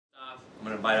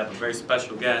invite up a very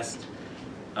special guest.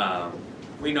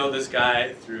 We know this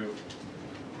guy through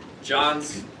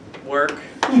John's work.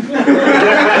 So,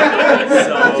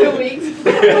 2 weeks.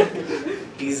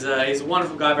 he's a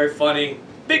wonderful guy, very funny.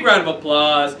 Big round of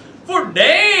applause for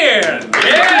Dan!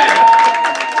 Yeah!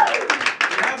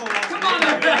 Come on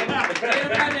up, Dan.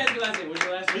 What's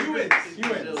your last name?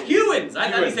 Hewins. I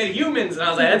thought he said humans, and I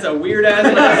was like, that's a weird ass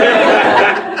last name.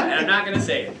 And I'm not gonna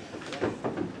say it.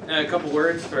 A couple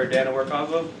words for Dan to work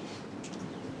off of.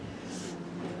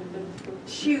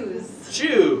 Shoes.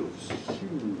 Shoes.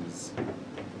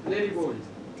 Lady boys.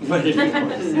 Lady boys.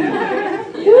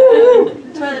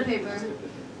 Toilet paper.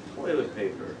 Toilet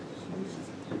paper.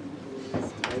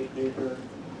 Toilet paper.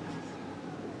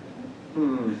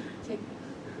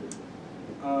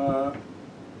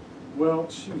 Well,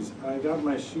 shoes. I got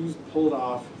my shoes pulled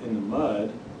off in the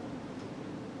mud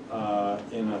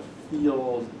in a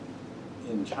field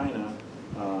in China,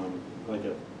 like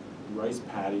a rice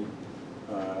paddy.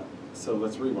 So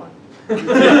let's rewind. I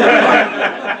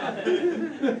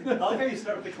like how you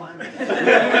start with the climax.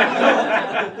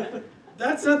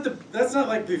 That's not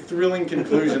like the thrilling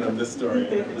conclusion of this story.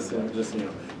 Just you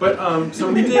know. But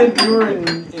so we were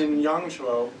in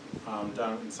Yangshuo,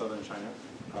 down in southern China.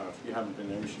 If you haven't been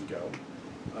there, you should go.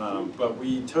 But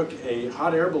we took a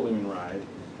hot air balloon ride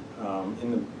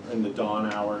in the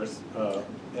dawn hours,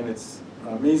 and it's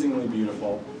amazingly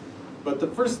beautiful. But the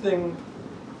first thing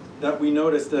that we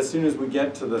noticed as soon as we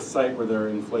get to the site where they're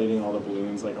inflating all the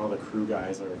balloons, like all the crew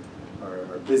guys are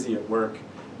busy at work,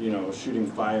 you know, shooting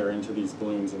fire into these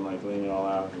balloons and like laying it all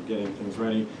out and getting things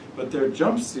ready. But their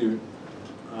jumpsuit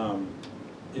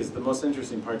is the most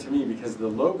interesting part to me, because the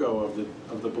logo of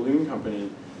the balloon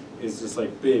company is just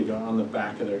like big on the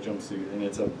back of their jumpsuit, and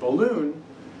it's a balloon,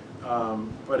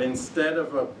 but instead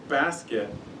of a basket,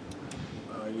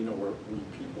 you know, where we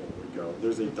people would go,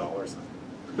 there's a dollar sign.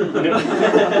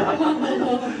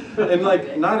 And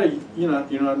like not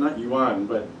not yuan,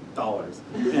 but dollars,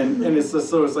 and it's just,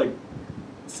 so it's like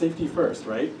safety first,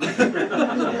 right? But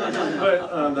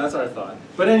that's our thought.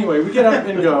 But anyway, we get up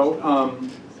and go,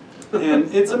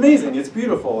 and it's amazing. It's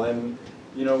beautiful, and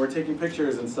you know, we're taking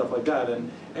pictures and stuff like that,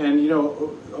 and you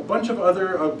know, a bunch of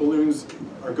other balloons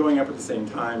are going up at the same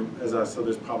time as us, so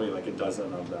there's probably like a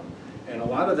dozen of them, and a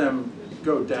lot of them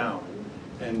go down,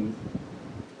 and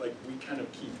like we kind of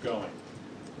keep going,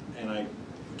 and I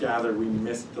gather we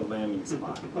missed the landing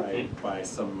spot by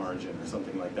some margin or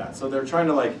something like that. So they're trying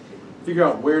to like figure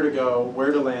out where to go,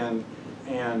 where to land,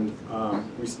 and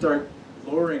we start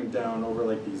lowering down over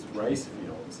like these rice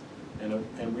fields,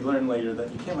 and we learn later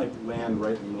that you can't like land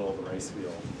right in the middle of the rice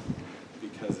field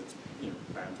because it's, you know,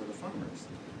 bad for the farmers.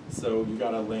 So you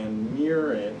gotta land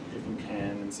near it if you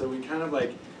can, and so we kind of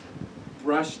like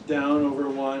brush down over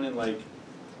one and like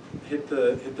hit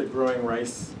the growing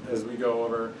rice as we go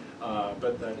over,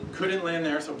 but couldn't land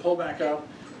there, so pull back up,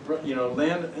 you know,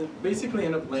 land, and basically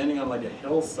end up landing on like a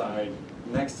hillside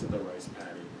next to the rice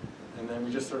paddy, and then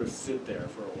we just sort of sit there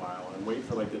for a while and wait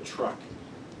for like the truck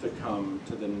to come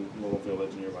to the little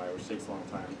village nearby, which takes a long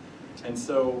time. And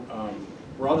so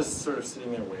we're all just sort of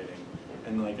sitting there waiting,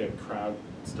 and like a crowd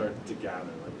starts to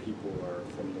gather, like people are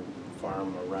from the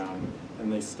farm around,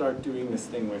 and they start doing this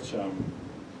thing which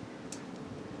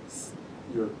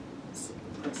your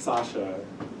Sasha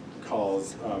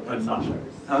calls I'm Sasha.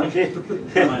 Huh? I'm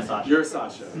Sasha. You're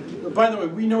Sasha. By the way,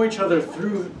 we know each other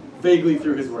vaguely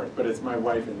through his work, but it's my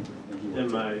wife and he works.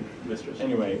 And my mistress.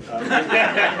 Anyway,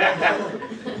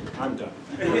 I'm done.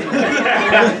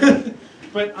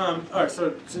 But all right,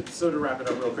 so to wrap it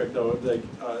up real quick though, like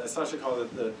Sasha called it,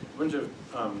 a bunch of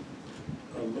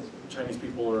Chinese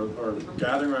people are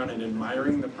gathering around and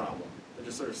admiring the problem. They're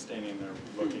just sort of standing there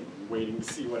looking, waiting to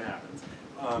see what happens.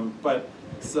 But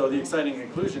so the exciting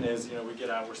conclusion is, you know, we get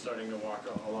out, we're starting to walk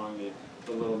along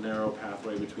the little narrow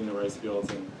pathway between the rice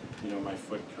fields, and you know, my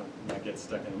foot gets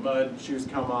stuck in the mud, shoes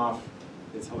come off,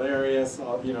 it's hilarious,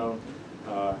 you know,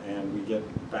 and we get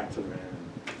back to the van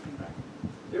and come back.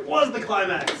 It was the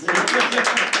climax.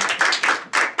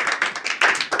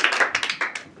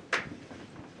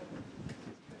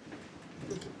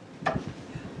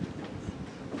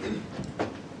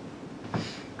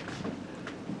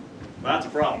 That's a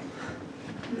problem.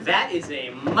 That is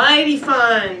a mighty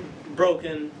fine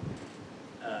broken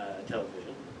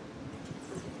television.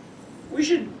 We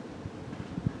should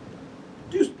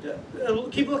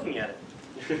keep looking at it.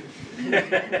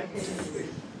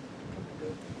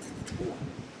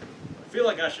 I feel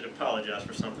like I should apologize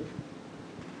for something.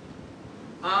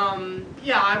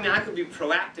 Yeah, I mean, I could be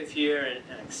proactive here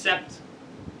and accept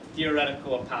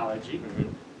theoretical apology.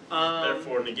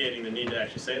 Therefore negating the need to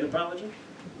actually say an apology?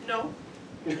 No.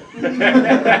 You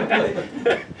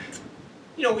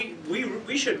know,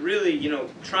 we should really, you know,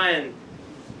 try and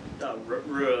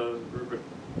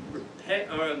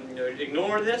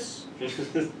ignore this.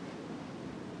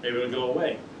 Maybe it'll go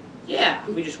away. Yeah,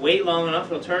 if we just wait long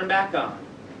enough, it'll turn back on.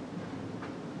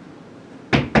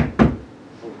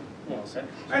 Well, sir.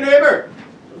 Hey, neighbor.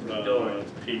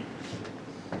 It's Pete.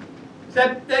 Is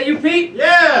that you, Pete?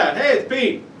 Yeah. Hey, it's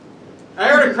Pete. I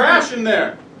heard a crash in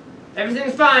there.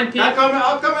 Everything's fine, Pete.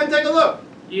 I'll come and take a look.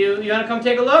 You want to come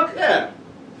take a look? Yeah.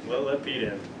 Well, let Pete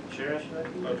in. Sure, I should let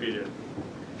you. Let Pete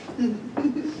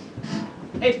in.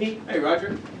 Hey, Pete. Hey,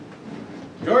 Roger.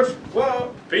 George.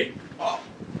 Whoa. Pete. Oh.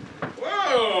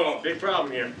 Whoa. Big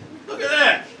problem here. Look at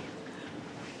that.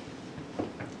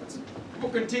 That's a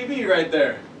booking TV right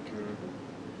there.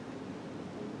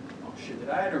 Oh shit! Did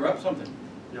I interrupt something?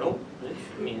 Nope.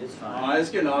 I mean, it's fine. Oh, it's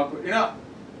getting awkward. You know,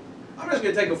 I'm just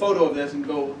gonna take a photo of this and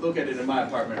go look at it in my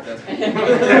apartment. If that's cool.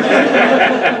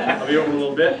 I'll be over in a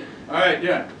little bit. All right.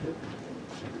 Yeah.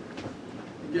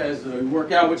 You guys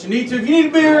work out what you need to. If you need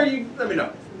a beer, you let me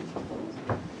know.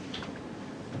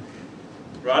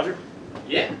 Roger,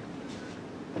 Yeah.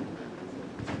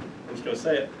 I'm just gonna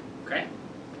say it. Okay.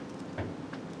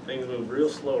 Things move real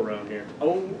slow around here.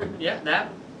 Oh, yeah,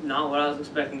 that, not what I was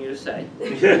expecting you to say.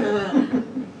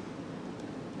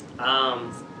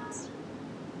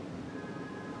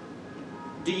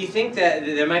 Do you think that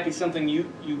there might be something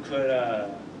you could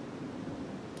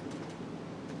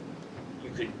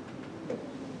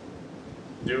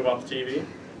Do about the TV?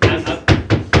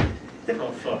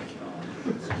 Oh fuck.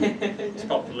 It's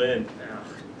called Lynn.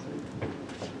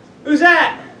 Who's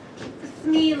that? It's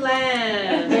me,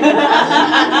 Len.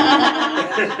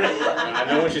 I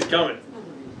know when she's coming.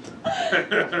 Hey,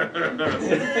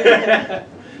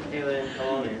 Lynn, come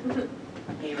on in.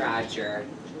 Hey, Roger.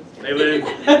 Hey Lynn.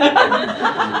 Hey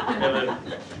Lynn.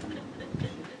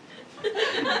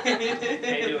 How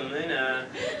you doing, Lynn?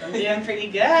 I'm doing pretty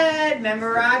good.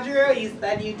 Remember, Roger, you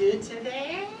said you do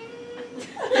today?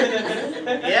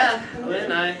 Yeah,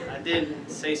 Lynn, I did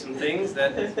say some things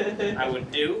that I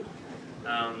would do.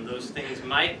 Those things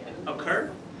might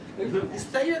occur.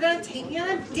 So you're gonna take me on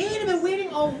a date? I've been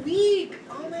waiting all week.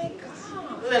 Oh my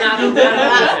god. Lynn, I don't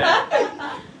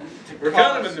We're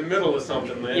kind of in the middle of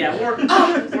something, Lynn. Yeah,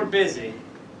 we're busy.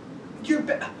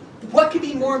 What could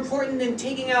be more important than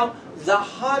taking out the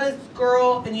hottest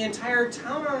girl in the entire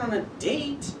town on a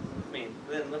date? I mean,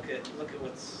 Lynn, look at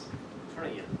what's in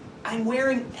front of you. I'm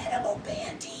wearing edible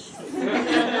panties.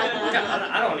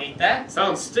 I don't eat that.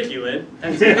 Sounds sticky, Lynn.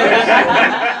 Been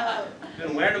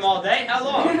wearing them all day? How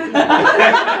long?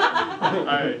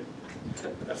 Alright.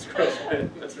 That's gross, Lynn.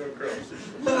 That's real gross.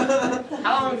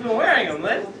 How long have you been wearing them,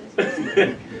 Lynn? I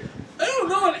don't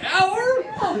know, an hour?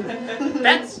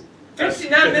 That's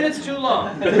 59 minutes too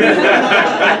long.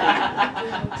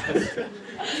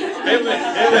 Hey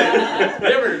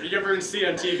Lynn, you ever see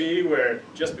on TV where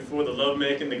just before the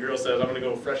lovemaking the girl says, I'm gonna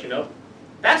go freshen up?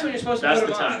 That's when you're supposed to That's put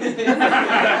the them time.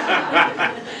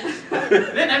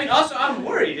 on. Then, I mean, also, I'm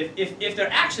worried. If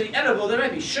they're actually edible, there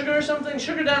might be sugar or something.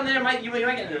 Sugar down there, you might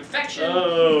get an infection.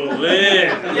 Oh, Lynn,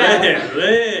 Yeah.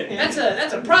 Lynn.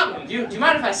 That's a problem. Do you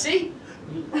mind if I see?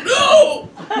 No!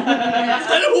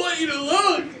 I don't want you to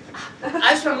look!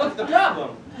 I just want to look at the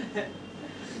problem.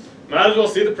 Might as well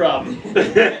see the problem.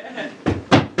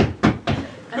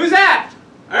 Who's that?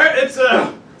 Alright, it's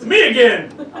me again.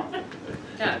 God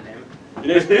damn it. Your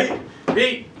name's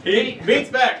Pete. Pete. Pete's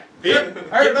back. Pete. I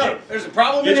heard about it. There's a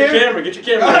problem Get in your here. camera. Get your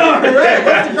camera. All right.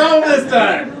 What's the problem this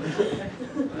time?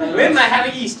 Lynn might have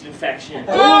a yeast infection.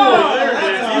 Oh, there it is.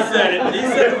 He said it. He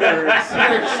said the words.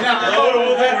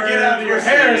 Oh, that get out of your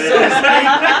hair, so to speak.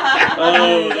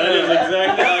 Oh, that is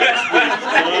exactly how it speaks.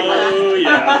 Oh,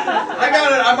 yeah. I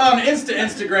got it. I'm on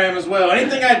Instagram as well.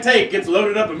 Anything I take gets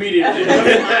loaded up immediately.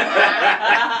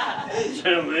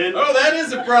 Gentlemen. Oh, that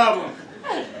is a problem.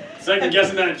 Second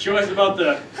guessing that choice about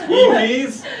the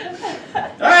EPs. All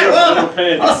right, well,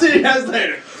 I'll see you guys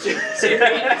later. See you, Pete.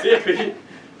 See ya, Pete.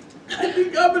 I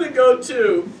think I'm gonna go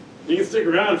too. You can stick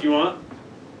around if you want.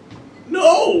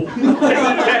 No.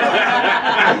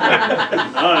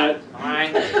 Alright.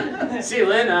 Alright. See you,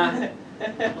 Lynn. I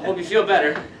hope you feel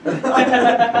better. No.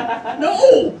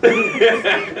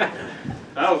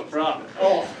 That was a problem.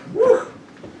 Oh.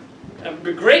 A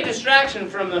great distraction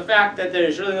from the fact that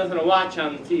there's really nothing to watch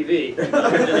on TV.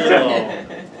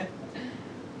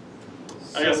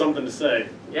 I got something to say.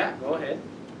 Yeah, go ahead.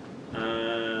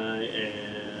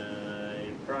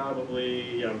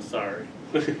 I'm sorry.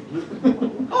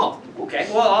 Oh, okay.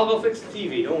 Well, I'll go fix the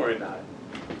TV. Don't worry about it.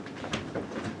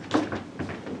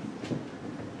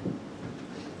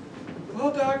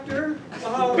 Well, doctor.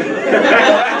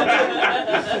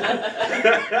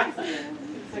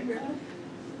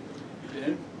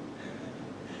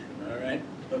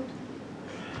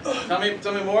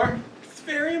 Tell me more. It's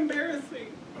very embarrassing.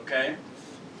 Okay.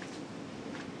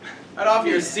 I'd offer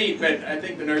you a seat, but I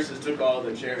think the nurses took all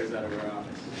the chairs out of her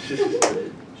office.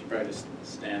 Should probably just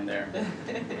stand there.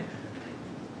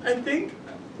 I think,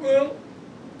 well,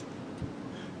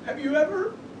 have you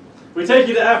ever? We take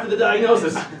you to after the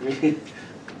diagnosis.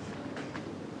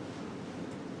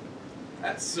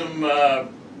 That's some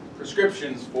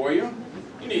prescriptions for you.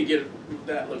 You need to get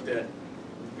that looked at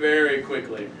very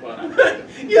quickly. Well,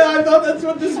 Yeah, I thought that's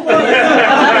what this was.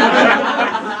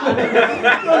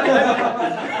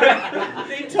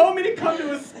 They told me to come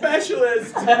to a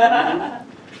specialist. I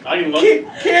can look.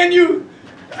 Can you?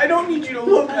 I don't need you to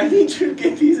look. I need you to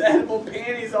get these edible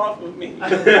panties off of me.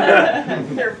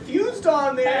 They're fused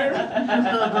on there.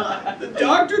 The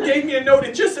doctor gave me a note.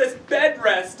 It just says bed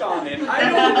rest on it. I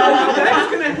don't know how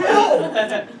that's gonna help.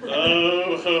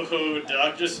 Oh,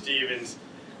 Dr. Stevens,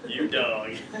 you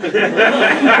dog.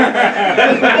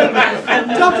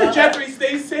 Dr. Jeffries,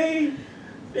 they say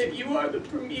that you are the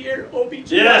premier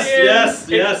OBGYN.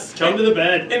 Yes. Come to the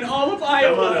bed. In all of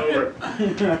Iowa. Come on over.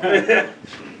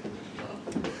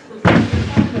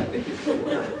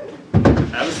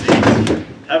 Have a seat.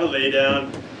 Have a lay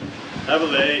down. Have a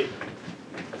lay.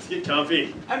 Let's get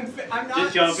comfy. I'm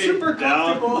not Get comfy. super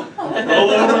Down. comfortable.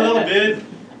 Roll over a little bit.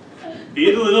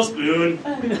 Eat a little spoon.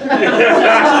 There we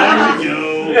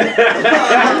go.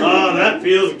 Oh, that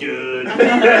feels good.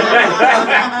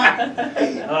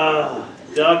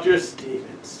 Dr.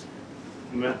 Stevens.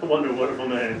 Wonder wonderful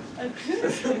man.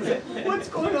 What's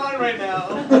going on right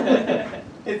now?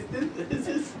 Is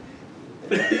this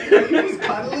are you just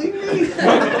cuddling me?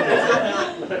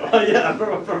 Oh yeah, I'm a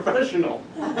professional.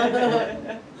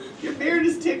 Your beard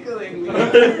is tickling me.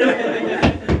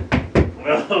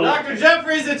 Well, Dr.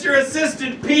 Jeffries, it's your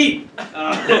assistant, Pete.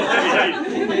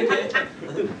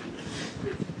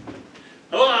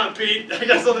 Hold on, Pete. I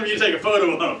got something for you to take a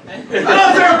photo of. Oh, is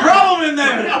there a problem in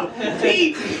there?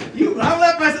 Pete, I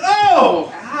left my.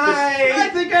 Oh, Hi. I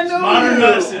think I know Modern you.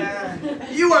 medicine.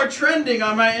 You are trending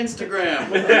on my Instagram.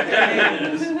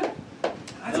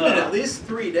 That's been at least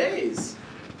 3 days.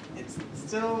 It's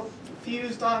still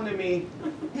fused onto me.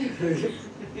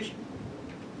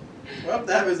 Well,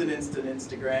 that was an instant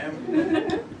Instagram.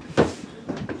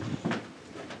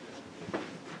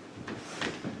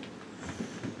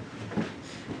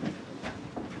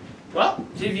 Well,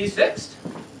 TV's fixed.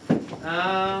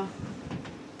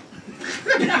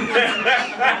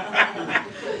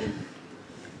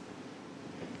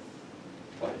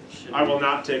 I will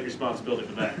not take responsibility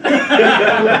for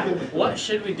that. What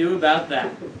should we do about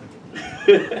that?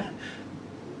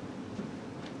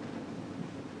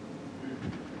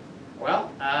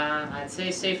 Well, I'd say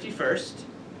safety first.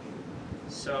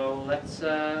 So let's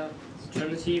turn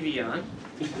the TV on.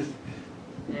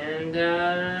 And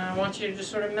I want you to just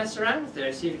sort of mess around with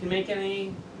it, see if you can make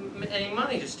any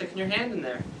money just sticking your hand in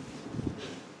there.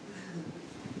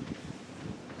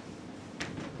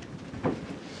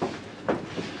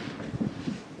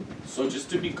 So just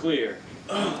to be clear,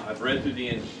 I've read through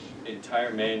the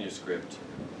entire manuscript,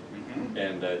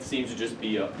 and it seems to just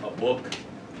be a book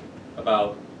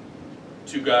about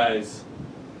two guys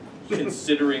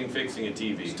considering fixing a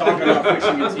TV. Just talking about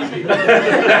fixing a TV.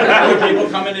 Other people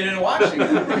coming in and watching it.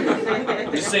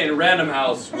 I'm just saying, at Random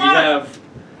House, we have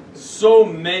so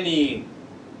many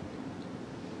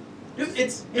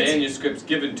manuscripts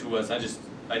given to us. I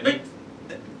need.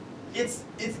 This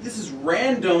is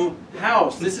Random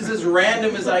House. This is as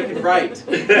random as I could write.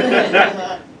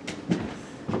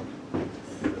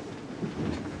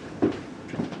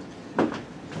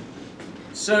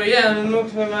 So yeah, look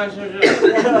for my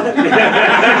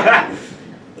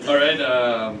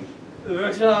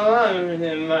All right.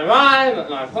 my rhyme,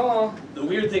 my poem. The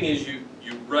weird thing is you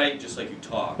write just like you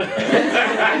talk.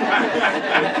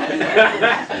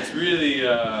 It's really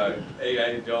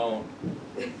I don't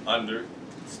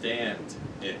understand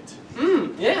it.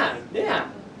 Yeah.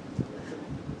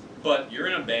 But you're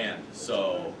in a band,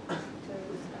 so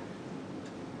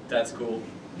that's cool.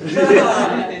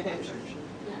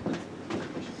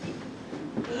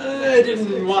 I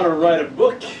didn't want to write a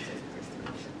book.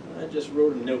 I just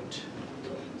wrote a note.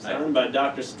 Signed by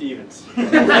Dr. Stevens. All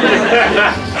right,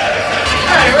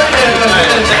 we're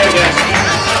good.